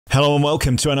Hello and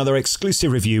welcome to another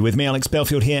exclusive review with me, Alex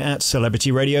Belfield, here at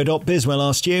celebrityradio.biz, where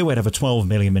last year we had over 12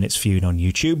 million minutes viewed on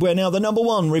YouTube. We're now the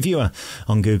 #1 reviewer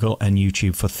on Google and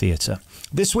YouTube for theatre.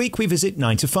 This week we visit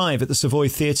 9 to 5 at the Savoy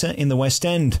Theatre in the West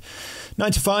End.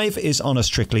 9 to 5 is on a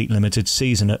strictly limited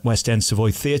season at West End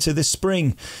Savoy Theatre this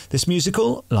spring. This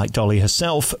musical, like Dolly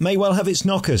herself, may well have its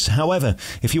knockers. However,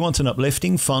 if you want an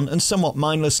uplifting, fun and somewhat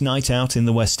mindless night out in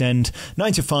the West End,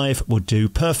 9 to 5 would do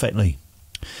perfectly.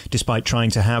 Despite trying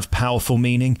to have powerful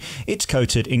meaning, it's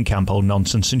coated in camp old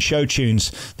nonsense and show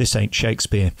tunes. This ain't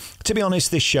Shakespeare. To be honest,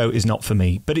 this show is not for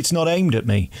me, but it's not aimed at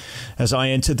me. As I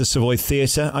entered the Savoy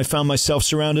Theatre, I found myself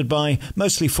surrounded by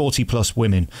mostly 40-plus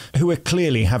women, who were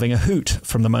clearly having a hoot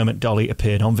from the moment Dolly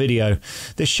appeared on video.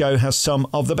 This show has some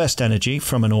of the best energy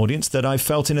from an audience that I've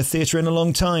felt in a theatre in a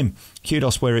long time.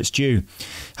 Kudos where it's due.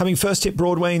 Having first hit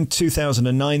Broadway in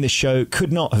 2009, this show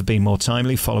could not have been more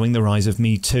timely following the rise of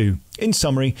Me Too. In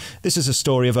summary, this is a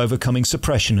story of overcoming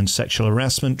suppression and sexual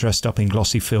harassment dressed up in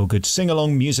glossy feel-good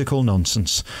sing-along musical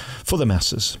nonsense for the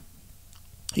masses.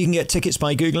 You can get tickets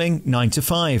by Googling 9 to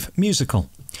 5 musical.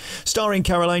 Starring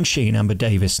Caroline Sheen, Amber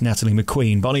Davis, Natalie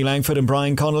McQueen, Bonnie Langford and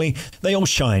Brian Conley, they all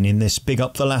shine in this Big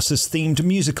Up the Lasses themed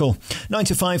musical. 9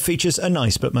 to 5 features a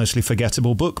nice but mostly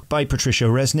forgettable book by Patricia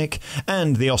Resnick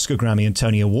and the Oscar, Grammy and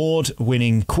Tony Award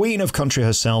winning Queen of Country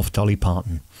herself, Dolly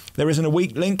Parton. There isn't a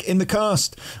weak link in the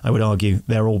cast. I would argue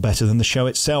they're all better than the show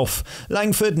itself.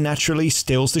 Langford naturally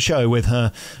steals the show with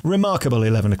her remarkable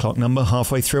 11 o'clock number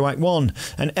halfway through Act 1,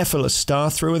 an effortless star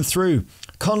through and through.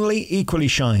 Conley equally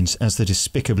shines as the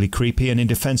despicably creepy and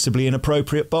indefensibly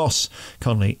inappropriate boss.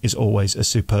 Conley is always a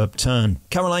superb turn.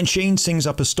 Caroline Sheen sings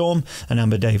up a storm, and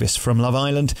Amber Davis from Love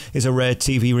Island is a rare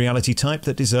TV reality type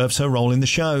that deserves her role in the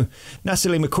show.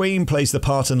 Natalie McQueen plays the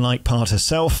Parton-like part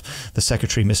herself, the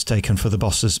secretary mistaken for the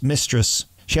boss's mistress.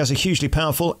 She has a hugely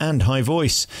powerful and high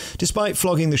voice. Despite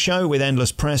flogging the show with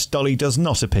endless press, Dolly does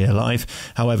not appear live.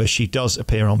 However, she does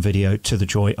appear on video to the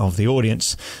joy of the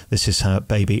audience. This is her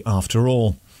baby after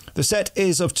all. The set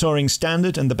is of touring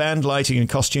standard and the band, lighting and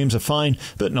costumes are fine,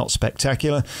 but not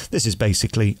spectacular. This is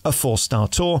basically a 4-star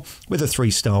tour with a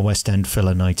 3-star West End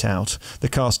filler night out. The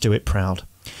cast do it proud.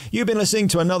 You've been listening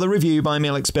to another review by me,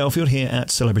 Alex Belfield, here at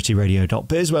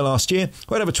celebrityradio.biz, where last year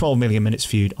we had over 12 million minutes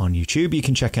viewed on YouTube. You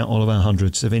can check out all of our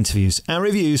hundreds of interviews and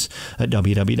reviews at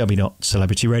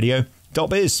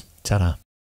www.celebrityradio.biz. Ta-da.